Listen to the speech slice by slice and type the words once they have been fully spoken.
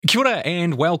Kia ora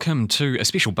and welcome to a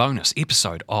special bonus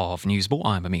episode of Newsable.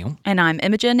 I'm Emil. And I'm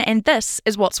Imogen, and this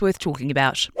is what's worth talking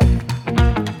about.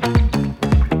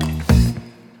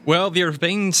 Well, there have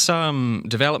been some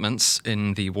developments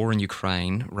in the war in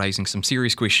Ukraine raising some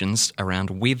serious questions around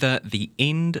whether the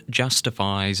end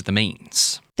justifies the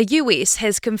means. The US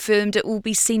has confirmed it will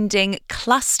be sending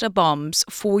cluster bombs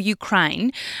for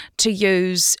Ukraine to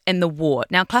use in the war.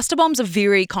 Now, cluster bombs are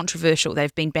very controversial.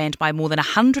 They've been banned by more than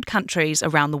 100 countries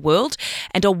around the world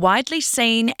and are widely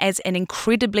seen as an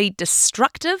incredibly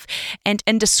destructive and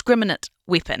indiscriminate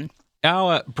weapon.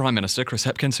 Our Prime Minister, Chris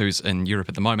Hipkins, who's in Europe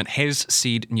at the moment, has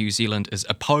said New Zealand is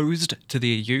opposed to their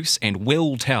use and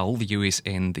will tell the US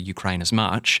and the Ukraine as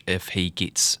much if he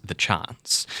gets the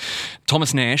chance.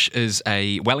 Thomas Nash is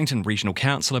a Wellington regional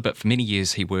councillor, but for many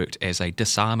years he worked as a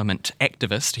disarmament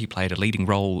activist. He played a leading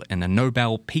role in a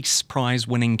Nobel Peace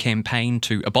Prize-winning campaign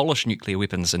to abolish nuclear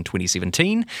weapons in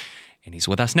 2017. And he's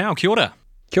with us now. Kia ora.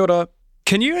 Kia ora.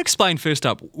 Can you explain first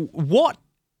up, what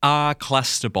are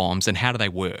cluster bombs and how do they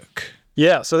work?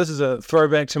 Yeah, so this is a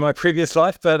throwback to my previous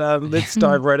life, but let's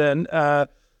dive right in.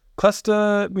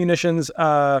 Cluster munitions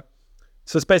are,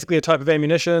 so it's basically a type of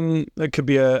ammunition. It could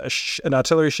be an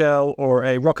artillery shell or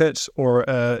a rocket or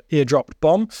an airdropped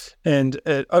bomb, and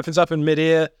it opens up in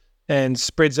midair and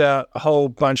spreads out a whole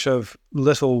bunch of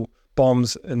little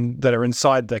bombs that are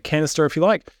inside the canister, if you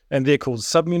like, and they're called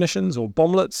submunitions or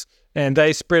bomblets. And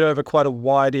they spread over quite a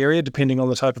wide area depending on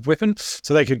the type of weapon.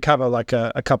 So they could cover like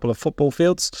a couple of football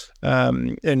fields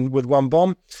and with one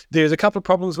bomb. There's a couple of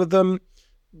problems with them.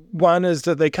 One is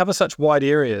that they cover such wide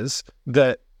areas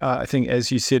that I think,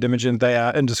 as you said, Imogen, they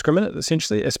are indiscriminate,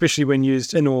 essentially, especially when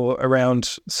used in or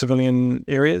around civilian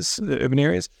areas, urban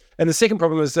areas. And the second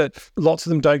problem is that lots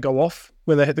of them don't go off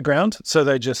when they hit the ground. So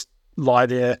they just lie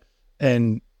there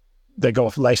and they go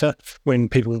off later when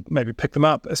people maybe pick them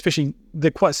up. Especially, they're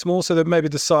quite small, so they're maybe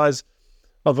the size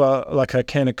of a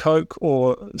can of Coke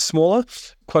or smaller.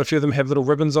 Quite a few of them have little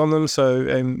ribbons on them, so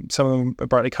some of them are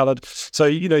brightly coloured.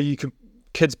 So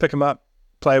kids pick them up,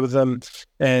 play with them,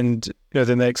 and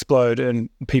then they explode and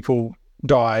people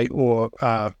die or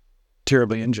are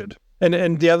terribly injured.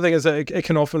 And the other thing is that it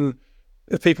can often,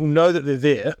 if people know that they're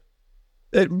there,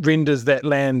 it renders that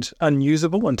land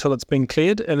unusable until it's been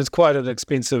cleared, and it's quite an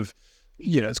expensive.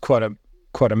 It's quite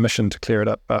a mission to clear it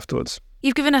up afterwards.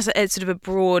 You've given us a sort of a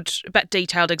broad but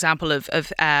detailed example of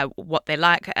what they're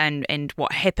like and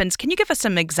what happens. Can you give us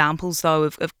some examples, though,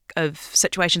 of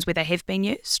situations where they have been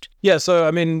used? Yeah, so,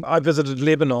 I visited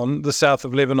Lebanon, the south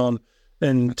of Lebanon,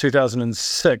 in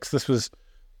 2006. This was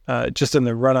just in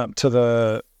the run-up to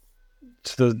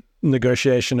the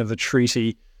negotiation of the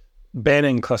treaty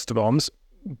banning cluster bombs.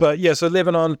 But, yeah, so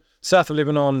Lebanon, south of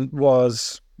Lebanon,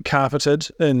 was carpeted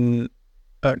in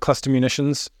cluster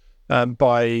munitions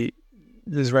by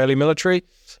the Israeli military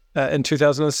in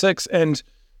 2006. And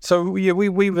so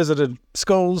we visited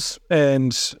schools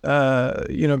and,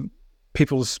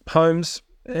 people's homes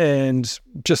and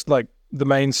just like the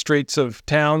main streets of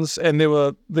towns. And there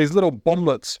were these little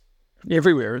bomblets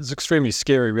everywhere. It's extremely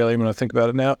scary, really, when I think about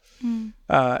it now.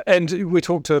 And we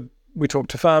talked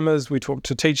to farmers, we talked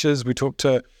to teachers, we talked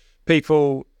to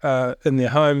people in their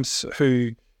homes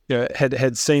who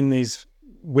had seen these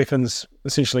weapons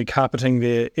essentially carpeting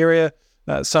their area.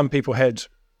 Some people had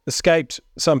escaped,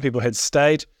 some people had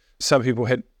stayed, some people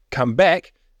had come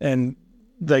back, and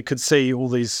they could see all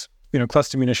these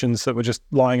cluster munitions that were just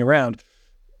lying around.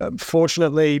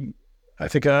 Fortunately, I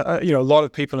think a lot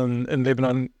of people in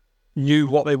Lebanon knew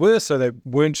what they were, so they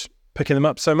weren't picking them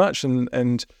up so much,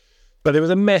 but there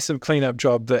was a massive cleanup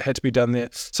job that had to be done there.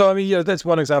 So that's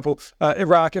one example.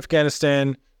 Iraq,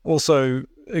 Afghanistan, also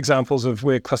examples of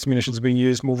where cluster munitions are being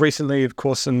used. More recently, of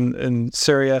course, in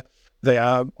Syria, they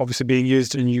are obviously being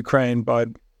used in Ukraine by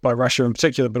Russia in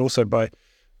particular, but also by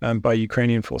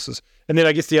Ukrainian forces. And then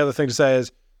I guess the other thing to say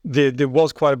is there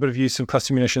was quite a bit of use of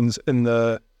cluster munitions in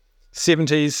the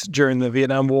 70s during the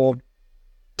Vietnam War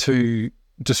to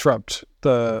disrupt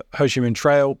the Ho Chi Minh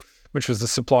Trail, which was the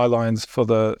supply lines for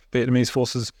the Vietnamese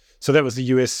forces. So that was the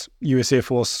US Air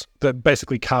Force that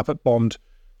basically carpet bombed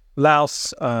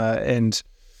Laos and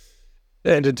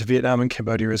into Vietnam and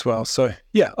Cambodia as well. So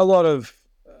yeah, a lot of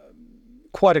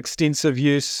quite extensive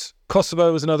use.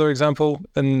 Kosovo was another example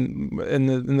in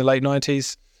the late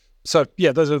 90s. So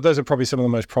yeah, those are probably some of the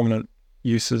most prominent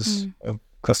uses of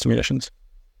cluster munitions.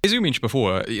 As you mentioned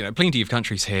before, plenty of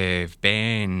countries have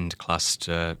banned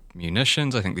cluster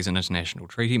munitions. I think there's an international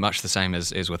treaty, much the same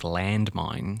as with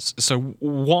landmines. So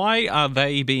why are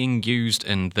they being used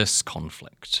in this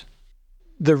conflict?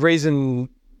 The reason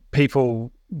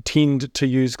people tend to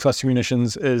use cluster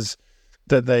munitions is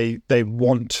that they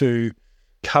want to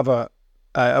cover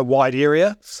a wide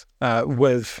area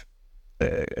with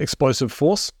explosive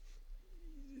force.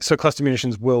 So cluster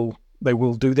munitions will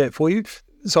do that for you.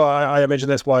 So I imagine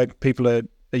that's why people are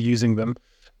using them.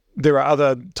 There are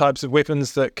other types of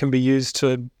weapons that can be used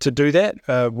to do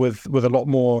that with a lot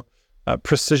more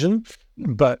precision.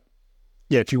 But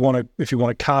yeah, if you want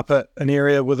to carpet an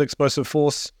area with explosive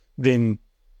force, then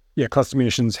yeah, cluster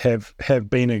munitions have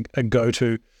been a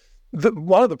go-to.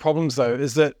 One of the problems though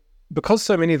is that because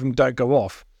so many of them don't go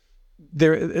off,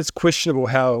 it's questionable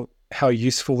how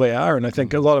useful they are. And I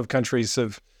think a lot of countries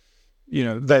have,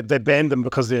 they banned them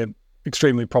because they're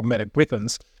extremely problematic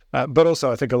weapons. But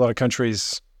also I think a lot of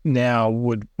countries now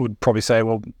would probably say,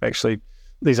 well, actually,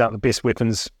 these aren't the best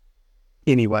weapons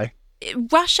anyway.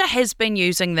 Russia has been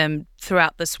using them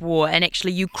throughout this war, and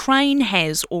actually Ukraine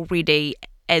has already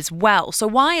as well. So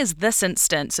why is this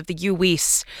instance of the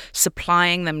US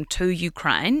supplying them to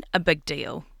Ukraine a big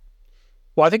deal?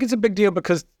 Well, I think it's a big deal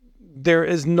because there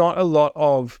is not a lot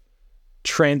of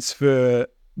transfer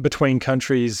between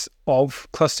countries of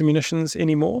cluster munitions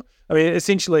anymore. I mean,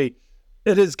 essentially,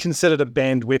 it is considered a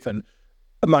banned weapon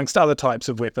amongst other types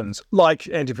of weapons, like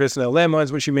anti-personnel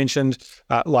landmines, which you mentioned,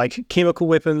 like chemical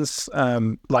weapons,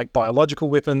 like biological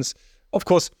weapons. Of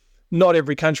course, not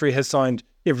every country has signed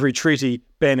every treaty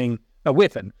banning a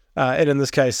weapon. And in this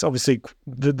case, obviously,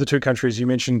 the two countries you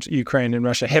mentioned, Ukraine and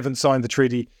Russia, haven't signed the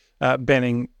treaty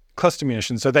banning cluster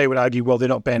munitions. So they would argue, well, they're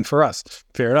not banned for us.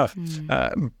 Fair enough.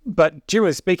 But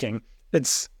generally speaking,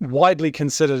 it's widely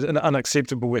considered an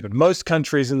unacceptable weapon. Most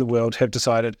countries in the world have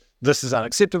decided this is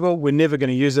unacceptable. We're never going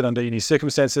to use it under any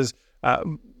circumstances.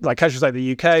 Like countries like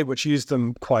the UK, which used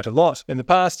them quite a lot in the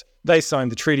past, they signed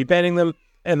the treaty banning them,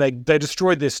 and they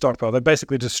destroyed their stockpile. They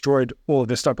basically destroyed all of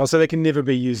their stockpile, so they can never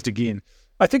be used again.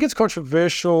 I think it's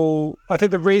controversial. I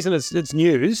think the reason it's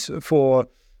news for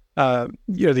the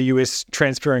US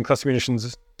transferring cluster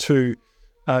munitions to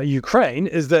Ukraine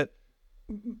is that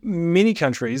many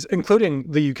countries, including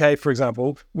the UK, for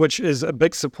example, which is a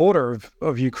big supporter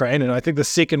of Ukraine, and I think the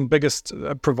second biggest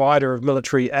provider of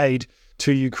military aid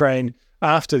to Ukraine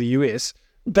after the US,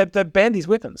 they've banned these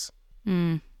weapons.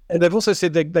 And they've also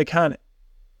said they can't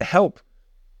help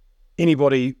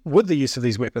anybody with the use of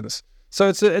these weapons. So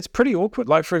it's pretty awkward.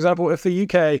 Like, for example, if the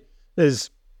UK is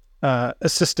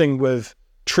assisting with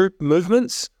troop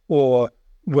movements or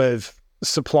with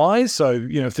supplies, so,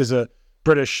 if there's a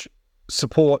British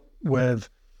support with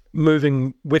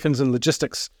moving weapons and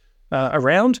logistics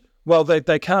around, well,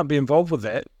 they can't be involved with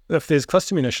that if there's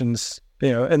cluster munitions,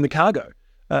 in the cargo,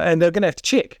 and they're going to have to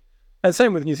check. And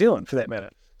same with New Zealand, for that matter.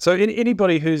 So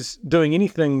anybody who's doing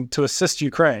anything to assist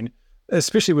Ukraine,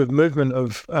 especially with movement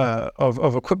of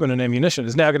equipment and ammunition,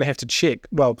 is now going to have to check.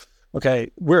 Well,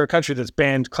 okay, we're a country that's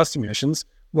banned cluster munitions.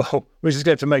 Well, we're just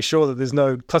going to have to make sure that there's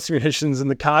no cluster munitions in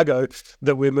the cargo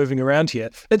that we're moving around here.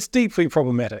 It's deeply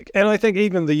problematic. And I think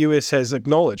even the US has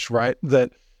acknowledged, right,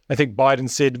 that I think Biden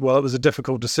said, well, it was a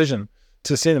difficult decision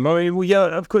to send them. I mean, well, yeah,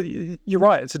 of course, you're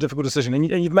right, it's a difficult decision.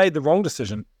 And you've made the wrong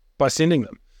decision by sending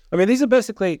them. I mean, these are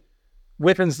basically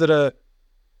weapons that are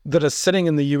sitting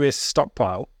in the US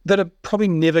stockpile that are probably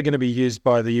never going to be used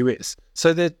by the US.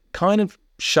 So they're kind of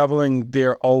shoveling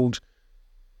their old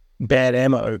bad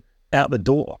ammo out the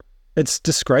door. It's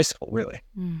disgraceful, really.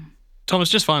 Thomas,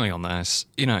 just finally on this,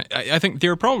 I think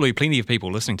there are probably plenty of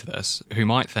people listening to this who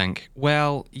might think,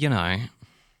 well,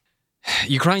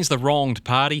 Ukraine's the wronged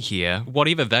party here.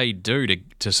 Whatever they do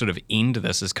to sort of end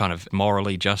this is kind of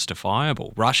morally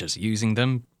justifiable. Russia's using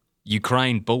them.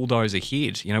 Ukraine bulldoze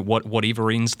ahead.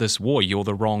 Whatever ends this war, you're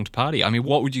the wronged party. I mean,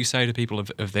 what would you say to people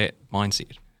of that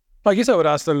mindset? I guess I would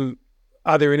ask them,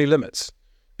 are there any limits,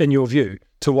 in your view,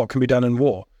 to what can be done in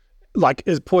war? Like,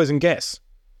 is poison gas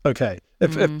okay?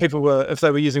 If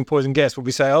they were using poison gas, would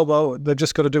we say, oh, well, they've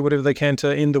just got to do whatever they can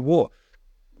to end the war?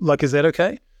 Like, is that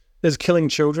okay? Is killing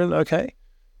children okay?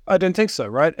 I don't think so,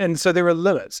 right? And so there are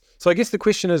limits. So I guess the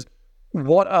question is,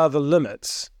 what are the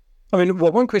limits? I mean,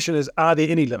 well, one question is, are there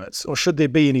any limits, or should there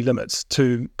be any limits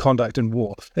to conduct in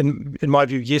war? And in my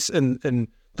view, yes. In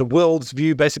the world's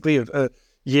view, basically,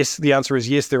 yes, the answer is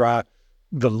yes, there are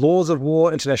the laws of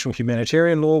war, international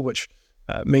humanitarian law, which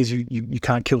means you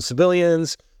can't kill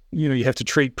civilians. You have to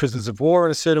treat prisoners of war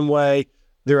in a certain way.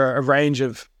 There are a range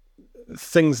of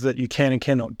things that you can and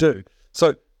cannot do.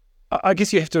 So I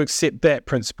guess you have to accept that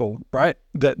principle, right?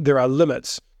 That there are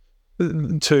limits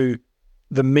to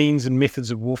the means and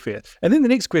methods of warfare. And then the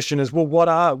next question is, well,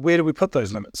 where do we put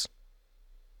those limits?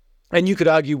 And you could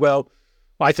argue, well,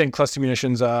 I think cluster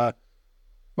munitions are,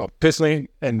 well, personally,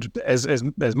 and as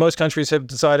most countries have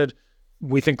decided,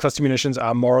 we think cluster munitions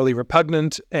are morally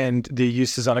repugnant and their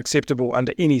use is unacceptable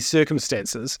under any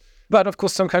circumstances. But of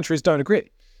course, some countries don't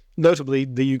agree. Notably,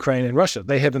 the Ukraine and Russia.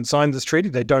 They haven't signed this treaty.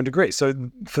 They don't agree. So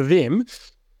for them,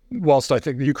 whilst I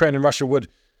think the Ukraine and Russia would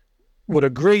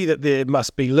agree that there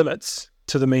must be limits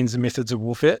to the means and methods of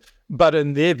warfare, but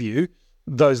in their view,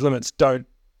 those limits don't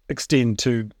extend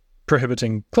to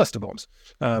prohibiting cluster bombs.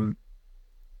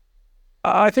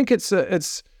 I think it's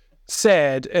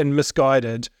sad and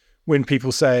misguided when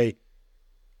people say,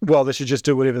 well, they should just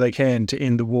do whatever they can to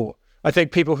end the war. I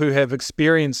think people who have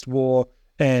experienced war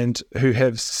and who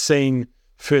have seen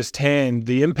firsthand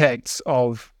the impacts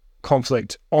of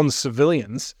conflict on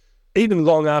civilians, even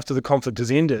long after the conflict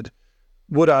has ended,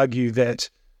 would argue that,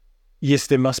 yes,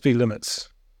 there must be limits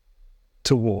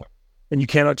to war. And you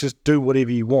cannot just do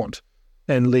whatever you want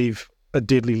and leave a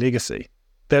deadly legacy.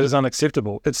 That is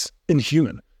unacceptable. It's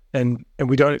inhuman. And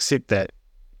we don't accept that.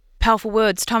 Powerful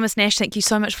words. Thomas Nash, thank you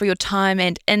so much for your time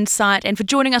and insight and for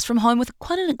joining us from home with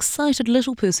quite an excited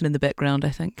little person in the background, I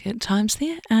think, at times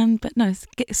there. But no,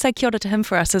 say kia ora to him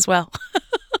for us as well.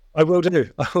 I will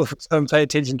do. I will pay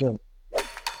attention to him.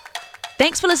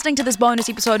 Thanks for listening to this bonus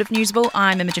episode of Newsable.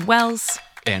 I'm Imogen Wells.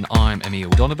 And I'm Emil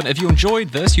Donovan. If you enjoyed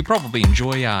this, you probably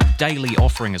enjoy our daily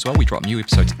offering as well. We drop new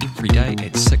episodes every day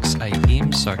at 6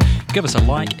 a.m. So give us a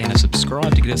like and a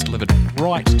subscribe to get us delivered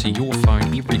right to your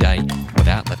phone every day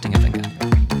without lifting a finger.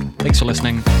 Thanks for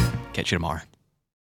listening. Catch you tomorrow.